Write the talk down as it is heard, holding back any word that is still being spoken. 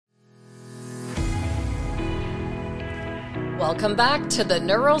Welcome back to the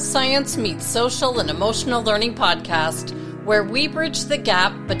Neuroscience Meets Social and Emotional Learning podcast, where we bridge the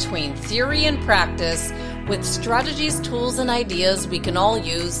gap between theory and practice with strategies, tools, and ideas we can all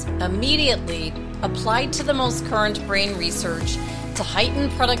use immediately applied to the most current brain research to heighten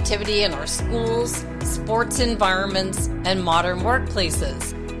productivity in our schools, sports environments, and modern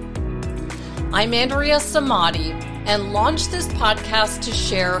workplaces. I'm Andrea Samadi, and launched this podcast to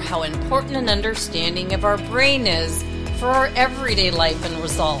share how important an understanding of our brain is for our everyday life and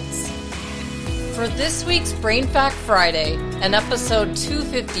results. For this week's Brain Fact Friday and episode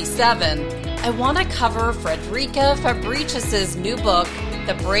 257, I want to cover Frederica Fabricius's new book,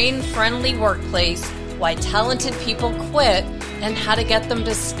 The Brain-Friendly Workplace: Why Talented People Quit and How to Get Them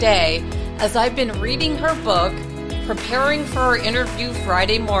to Stay, as I've been reading her book, preparing for our interview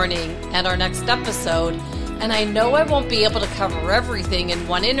Friday morning and our next episode, and I know I won't be able to cover everything in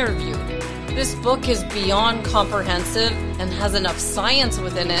one interview. This book is beyond comprehensive and has enough science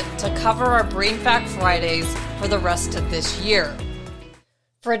within it to cover our Brain Fact Fridays for the rest of this year.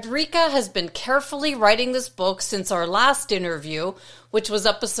 Frederica has been carefully writing this book since our last interview, which was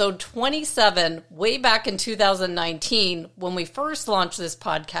episode 27, way back in 2019 when we first launched this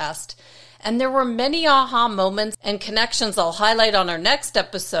podcast. And there were many aha moments and connections I'll highlight on our next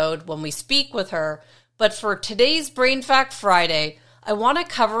episode when we speak with her. But for today's Brain Fact Friday, I want to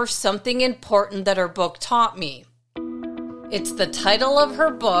cover something important that her book taught me. It's the title of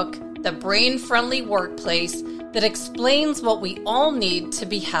her book, The Brain-Friendly Workplace, that explains what we all need to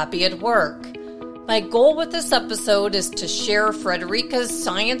be happy at work. My goal with this episode is to share Frederica's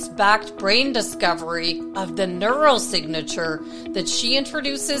science-backed brain discovery of the neurosignature that she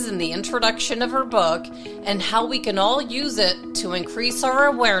introduces in the introduction of her book and how we can all use it to increase our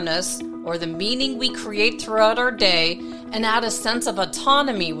awareness or the meaning we create throughout our day and add a sense of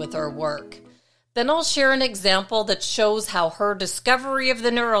autonomy with our work. Then I'll share an example that shows how her discovery of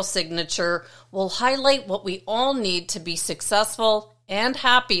the neurosignature will highlight what we all need to be successful and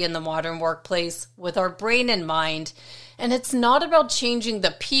happy in the modern workplace with our brain in mind. And it's not about changing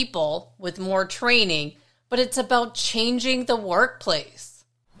the people with more training, but it's about changing the workplace.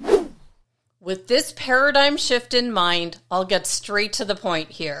 With this paradigm shift in mind, I'll get straight to the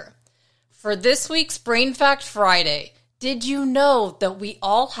point here. For this week's Brain Fact Friday, did you know that we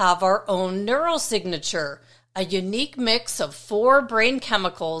all have our own neurosignature, a unique mix of 4 brain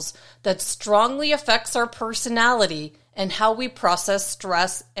chemicals that strongly affects our personality and how we process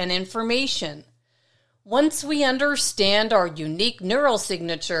stress and information? Once we understand our unique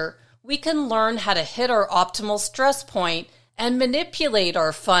neurosignature, we can learn how to hit our optimal stress point and manipulate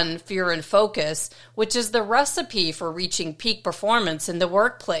our fun, fear, and focus, which is the recipe for reaching peak performance in the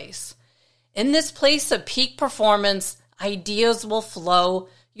workplace. In this place of peak performance, ideas will flow.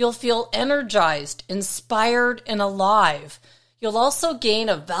 You'll feel energized, inspired, and alive. You'll also gain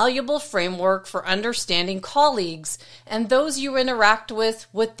a valuable framework for understanding colleagues and those you interact with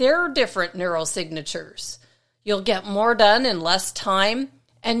their different neurosignatures. You'll get more done in less time,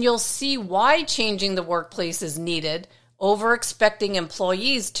 and you'll see why changing the workplace is needed over expecting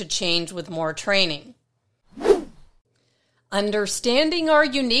employees to change with more training. Understanding our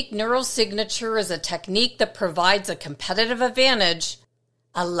unique neurosignature is a technique that provides a competitive advantage,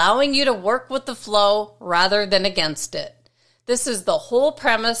 allowing you to work with the flow rather than against it. This is the whole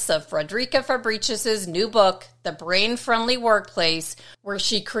premise of Frederica Fabricius's new book, The Brain-Friendly Workplace, where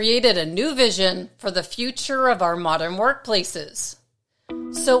she created a new vision for the future of our modern workplaces.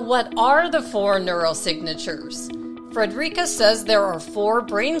 So what are the 4 neurosignatures? Frederica says there are 4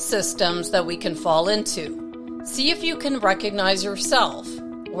 brain systems that we can fall into. See if you can recognize yourself,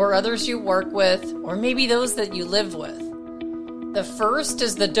 or others you work with, or maybe those that you live with. The first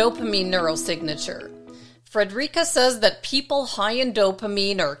is the dopamine neurosignature. Frederica says that people high in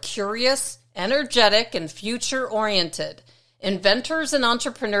dopamine are curious, energetic, and future-oriented. Inventors and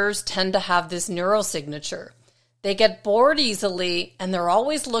entrepreneurs tend to have this neurosignature. They get bored easily, and they're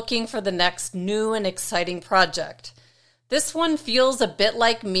always looking for the next new and exciting project. This one feels a bit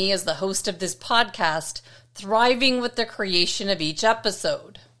like me as the host of this podcast, thriving with the creation of each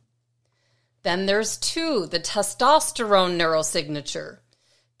episode. Then there's 2, the testosterone neurosignature.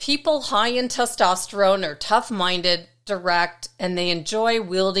 People high in testosterone are tough-minded, direct, and they enjoy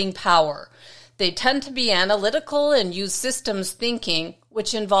wielding power. They tend to be analytical and use systems thinking,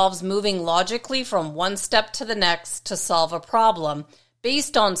 which involves moving logically from one step to the next to solve a problem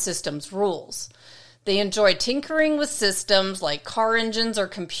based on systems rules. They enjoy tinkering with systems like car engines or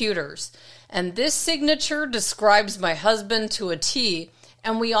computers. And this signature describes my husband to a T,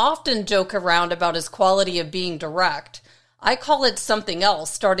 and we often joke around about his quality of being direct. I call it something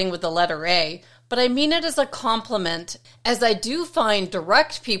else, starting with the letter A, but I mean it as a compliment, as I do find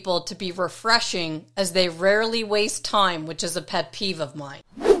direct people to be refreshing as they rarely waste time, which is a pet peeve of mine.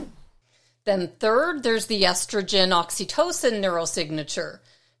 Then third, there's the estrogen-oxytocin neurosignature.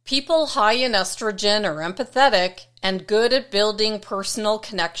 People high in estrogen are empathetic and good at building personal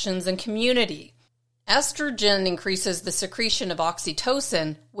connections and community. Estrogen increases the secretion of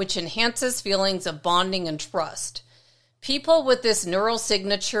oxytocin, which enhances feelings of bonding and trust. People with this neural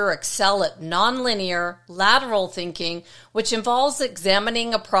signature excel at nonlinear, lateral thinking, which involves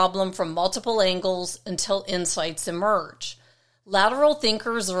examining a problem from multiple angles until insights emerge. Lateral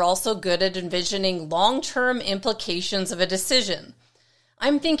thinkers are also good at envisioning long-term implications of a decision.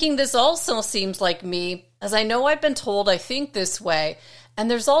 I'm thinking this also seems like me, as I know I've been told I think this way, and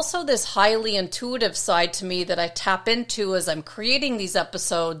there's also this highly intuitive side to me that I tap into as I'm creating these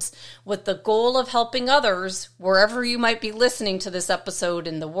episodes with the goal of helping others wherever you might be listening to this episode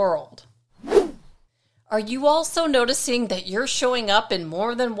in the world. Are you also noticing that you're showing up in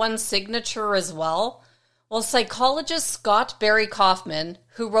more than one signature as well? Well, psychologist Scott Barry Kaufman,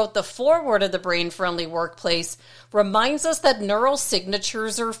 who wrote the foreword of the Brain Friendly Workplace, reminds us that neural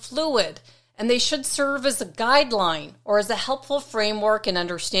signatures are fluid, and they should serve as a guideline or as a helpful framework in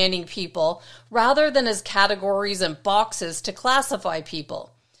understanding people, rather than as categories and boxes to classify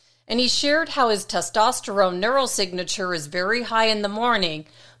people. And he shared how his testosterone neural signature is very high in the morning,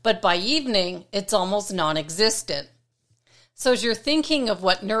 but by evening, it's almost non-existent. So as you're thinking of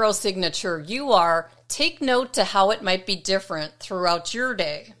what neural signature you are, take note to how it might be different throughout your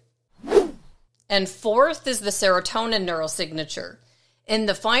day. And fourth is the serotonin neural signature. In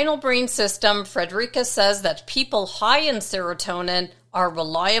the final brain system, Frederica says that people high in serotonin are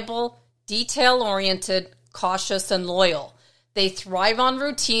reliable, detail-oriented, cautious, and loyal. They thrive on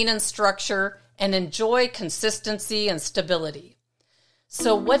routine and structure and enjoy consistency and stability.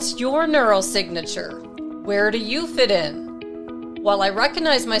 So what's your neural signature? Where do you fit in? While I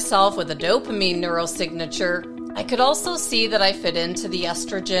recognize myself with a dopamine neural signature, I could also see that I fit into the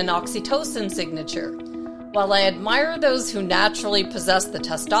estrogen-oxytocin signature. While I admire those who naturally possess the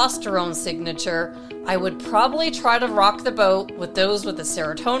testosterone signature, I would probably try to rock the boat with those with the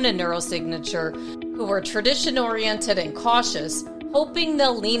serotonin neural signature who are tradition-oriented and cautious, hoping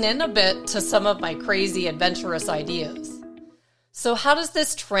they'll lean in a bit to some of my crazy adventurous ideas. So how does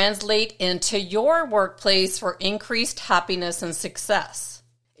this translate into your workplace for increased happiness and success?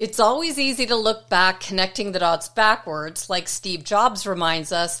 It's always easy to look back, connecting the dots backwards, like Steve Jobs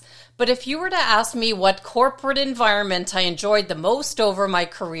reminds us, but if you were to ask me what corporate environment I enjoyed the most over my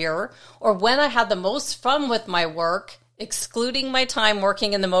career, or when I had the most fun with my work, excluding my time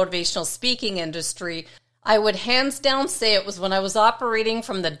working in the motivational speaking industry, I would hands down say it was when I was operating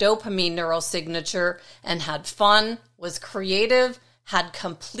from the dopamine neural signature and had fun, was creative, had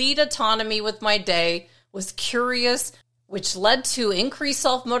complete autonomy with my day, was curious, which led to increased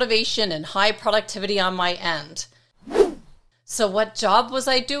self-motivation and high productivity on my end. So what job was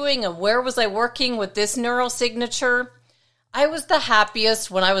I doing and where was I working with this neural signature? I was the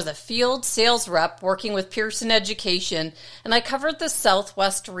happiest when I was a field sales rep working with Pearson Education, and I covered the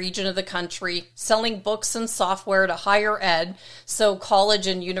southwest region of the country, selling books and software to higher ed, so college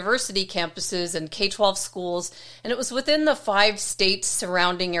and university campuses and K-12 schools, and it was within the 5 states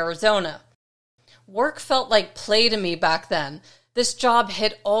surrounding Arizona. Work felt like play to me back then. This job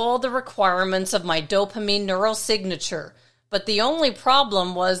hit all the requirements of my dopamine neural signature. But the only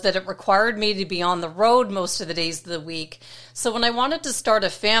problem was that it required me to be on the road most of the days of the week. So when I wanted to start a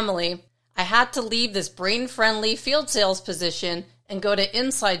family, I had to leave this brain-friendly field sales position and go to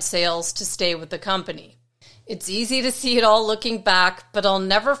inside sales to stay with the company. It's easy to see it all looking back, but I'll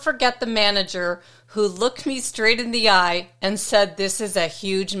never forget the manager who looked me straight in the eye and said, "This is a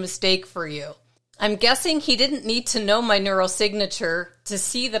huge mistake for you." I'm guessing he didn't need to know my neural signature to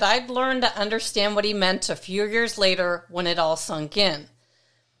see that I'd learned to understand what he meant a few years later when it all sunk in.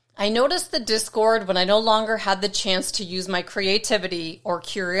 I noticed the discord when I no longer had the chance to use my creativity or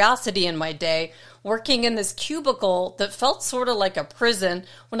curiosity in my day, working in this cubicle that felt sort of like a prison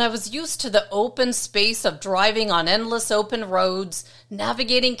when I was used to the open space of driving on endless open roads,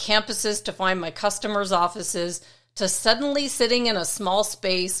 navigating campuses to find my customers' offices, to suddenly sitting in a small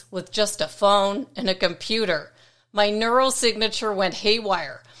space with just a phone and a computer. My neural signature went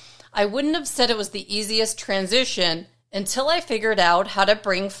haywire. I wouldn't have said it was the easiest transition until I figured out how to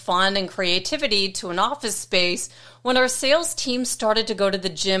bring fun and creativity to an office space when our sales team started to go to the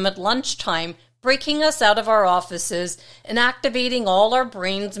gym at lunchtime, breaking us out of our offices and activating all our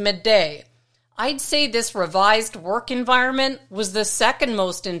brains midday. I'd say this revised work environment was the second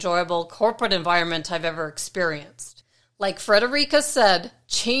most enjoyable corporate environment I've ever experienced. Like Frederica said,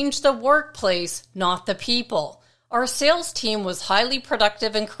 change the workplace, not the people. Our sales team was highly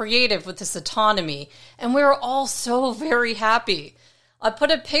productive and creative with this autonomy, and we were all so very happy. I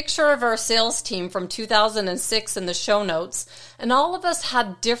put a picture of our sales team from 2006 in the show notes, and all of us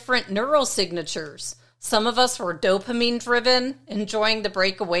had different neural signatures. Some of us were dopamine-driven, enjoying the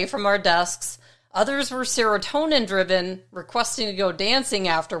break away from our desks. Others were serotonin-driven, requesting to go dancing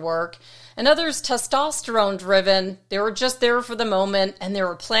after work. And others testosterone-driven. They were just there for the moment, and they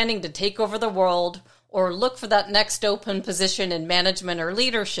were planning to take over the world or look for that next open position in management or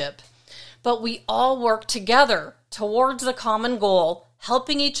leadership. But we all worked together towards the common goal,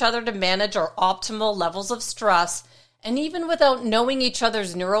 helping each other to manage our optimal levels of stress. And even without knowing each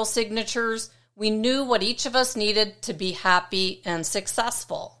other's neural signatures, we knew what each of us needed to be happy and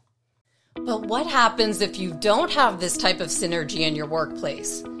successful. But what happens if you don't have this type of synergy in your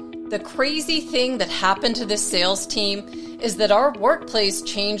workplace? The crazy thing that happened to this sales team is that our workplace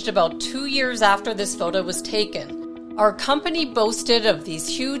changed about 2 years after this photo was taken. Our company boasted of these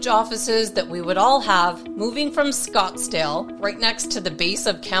huge offices that we would all have, moving from Scottsdale, right next to the base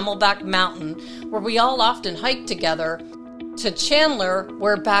of Camelback Mountain, where we all often hiked together, to Chandler,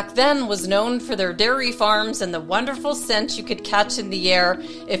 where back then was known for their dairy farms and the wonderful scent you could catch in the air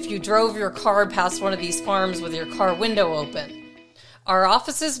if you drove your car past one of these farms with your car window open. Our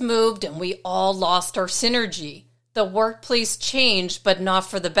offices moved and we all lost our synergy. The workplace changed, but not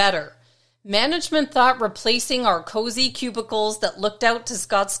for the better. Management thought replacing our cozy cubicles that looked out to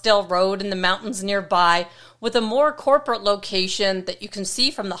Scottsdale Road and the mountains nearby with a more corporate location that you can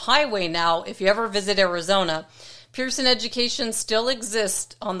see from the highway now if you ever visit Arizona. Pearson Education still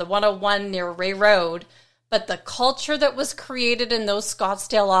exists on the 101 near Ray Road, but the culture that was created in those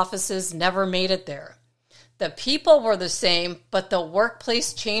Scottsdale offices never made it there. The people were the same, but the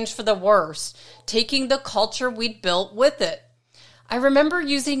workplace changed for the worse, taking the culture we'd built with it. I remember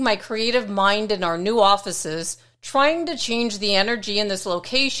using my creative mind in our new offices, trying to change the energy in this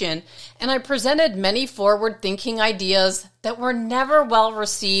location, and I presented many forward-thinking ideas that were never well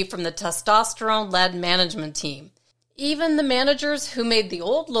received from the testosterone-led management team. Even the managers who made the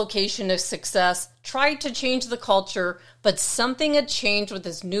old location a success tried to change the culture, but something had changed with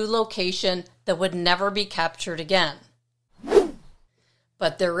this new location that would never be captured again.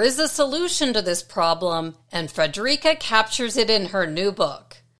 But there is a solution to this problem, and Frederica captures it in her new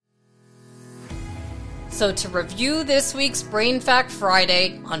book. So to review this week's Brain Fact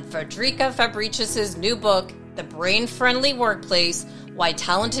Friday on Frederica Fabricius' new book, The Brain-Friendly Workplace, Why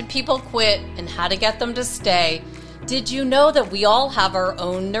Talented People Quit and How to Get Them to Stay, did you know that we all have our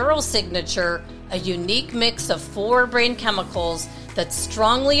own neural signature, a unique mix of 4 brain chemicals that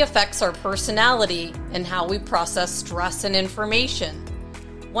strongly affects our personality and how we process stress and information?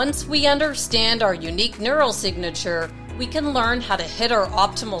 Once we understand our unique neural signature, we can learn how to hit our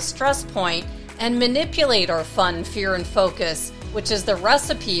optimal stress point and manipulate our fun, fear, and focus, which is the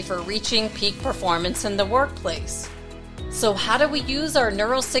recipe for reaching peak performance in the workplace. So how do we use our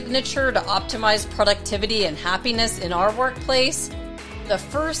neural signature to optimize productivity and happiness in our workplace? The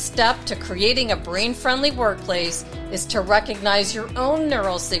first step to creating a brain-friendly workplace is to recognize your own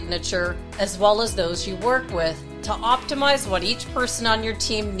neural signature as well as those you work with to optimize what each person on your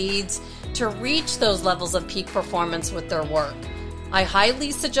team needs to reach those levels of peak performance with their work. I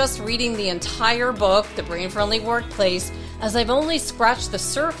highly suggest reading the entire book, The Brain-Friendly Workplace, as I've only scratched the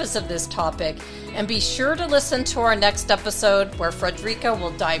surface of this topic, and be sure to listen to our next episode where Frederica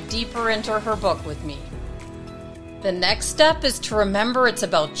will dive deeper into her book with me. The next step is to remember it's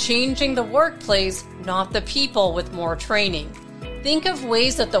about changing the workplace, not the people, with more training. Think of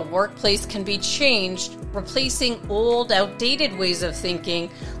ways that the workplace can be changed, replacing old, outdated ways of thinking,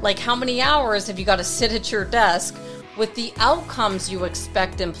 like how many hours have you got to sit at your desk, with the outcomes you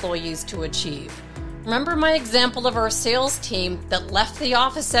expect employees to achieve. Remember my example of our sales team that left the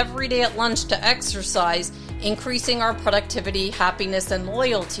office every day at lunch to exercise, increasing our productivity, happiness, and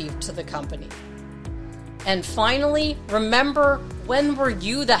loyalty to the company. And finally, remember, when were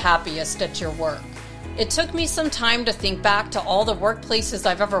you the happiest at your work? It took me some time to think back to all the workplaces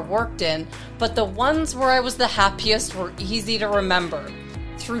I've ever worked in, but the ones where I was the happiest were easy to remember.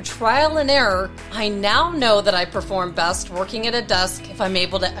 Through trial and error, I now know that I perform best working at a desk if I'm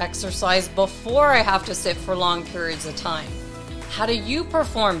able to exercise before I have to sit for long periods of time. How do you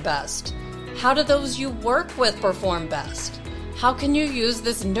perform best? How do those you work with perform best? How can you use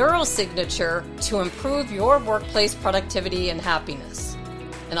this neural signature to improve your workplace productivity and happiness?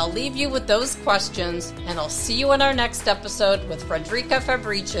 And I'll leave you with those questions, and I'll see you in our next episode with Frederica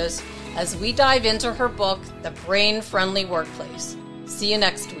Fabricius as we dive into her book, The Brain-Friendly Workplace. See you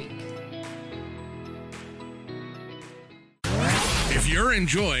next week. you're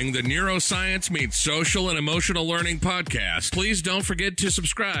enjoying the Neuroscience Meets Social and Emotional Learning podcast, please don't forget to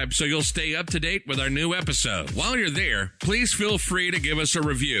subscribe so you'll stay up to date with our new episode. While you're there, please feel free to give us a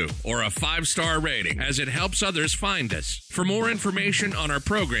review or a 5-star rating, as it helps others find us. For more information on our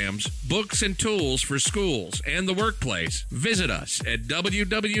programs, books, and tools for schools and the workplace, visit us at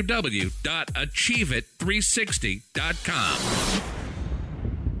www.achieveit360.com.